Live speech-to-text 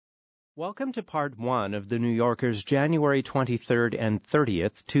Welcome to Part 1 of The New Yorker's January 23rd and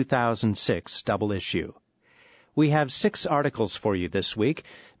 30th, 2006 double issue. We have 6 articles for you this week,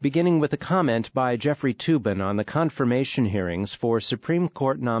 beginning with a comment by Jeffrey Toobin on the confirmation hearings for Supreme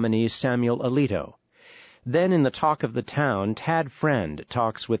Court nominee Samuel Alito. Then in the Talk of the Town, Tad Friend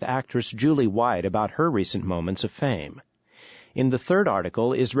talks with actress Julie White about her recent moments of fame. In the third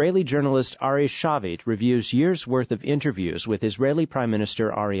article, Israeli journalist Ari Shavit reviews years' worth of interviews with Israeli Prime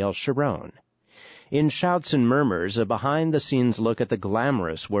Minister Ariel Sharon. In Shouts and Murmurs, a behind-the-scenes look at the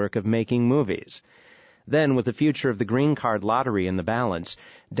glamorous work of making movies. Then, with the future of the green card lottery in the balance,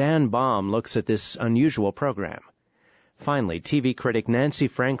 Dan Baum looks at this unusual program. Finally, TV critic Nancy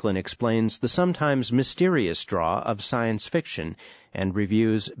Franklin explains the sometimes mysterious draw of science fiction and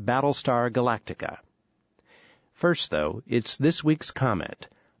reviews Battlestar Galactica. First, though, it's this week's comment,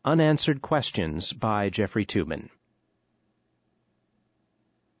 Unanswered Questions by Jeffrey Toobin.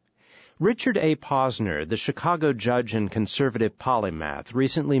 Richard A. Posner, the Chicago judge and conservative polymath,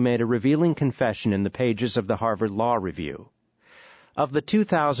 recently made a revealing confession in the pages of the Harvard Law Review. Of the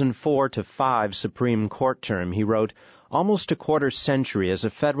 2004-5 Supreme Court term, he wrote, "Almost a quarter-century as a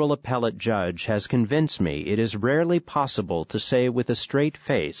federal appellate judge has convinced me it is rarely possible to say with a straight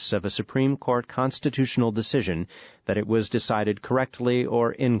face of a Supreme Court constitutional decision that it was decided correctly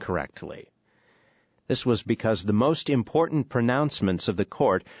or incorrectly." This was because the most important pronouncements of the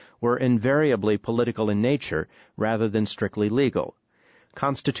court were invariably political in nature rather than strictly legal.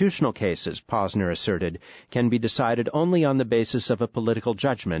 Constitutional cases, Posner asserted, can be decided only on the basis of a political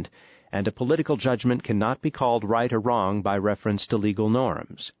judgment, and a political judgment cannot be called right or wrong by reference to legal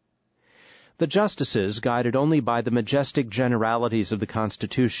norms. The justices, guided only by the majestic generalities of the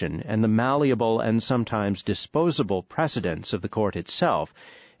Constitution and the malleable and sometimes disposable precedents of the court itself,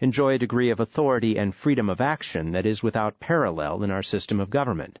 enjoy a degree of authority and freedom of action that is without parallel in our system of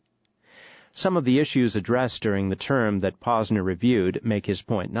government. Some of the issues addressed during the term that Posner reviewed make his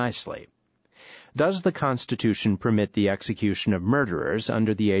point nicely. Does the Constitution permit the execution of murderers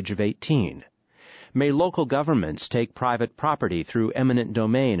under the age of 18? May local governments take private property through eminent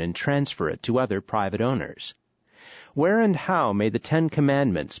domain and transfer it to other private owners? Where and how may the 10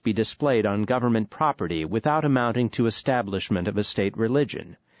 Commandments be displayed on government property without amounting to establishment of a state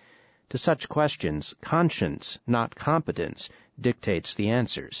religion? To such questions, conscience, not competence, dictates the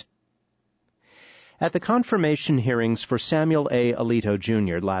answers. At the confirmation hearings for Samuel A. Alito,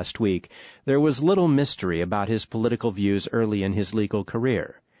 Jr. last week, there was little mystery about his political views early in his legal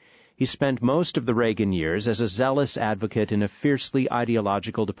career. He spent most of the Reagan years as a zealous advocate in a fiercely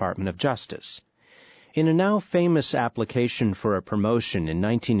ideological Department of Justice. In a now famous application for a promotion in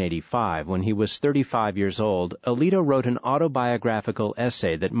 1985, when he was 35 years old, Alito wrote an autobiographical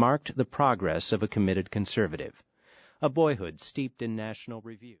essay that marked the progress of a committed conservative. A boyhood steeped in national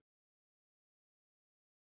review.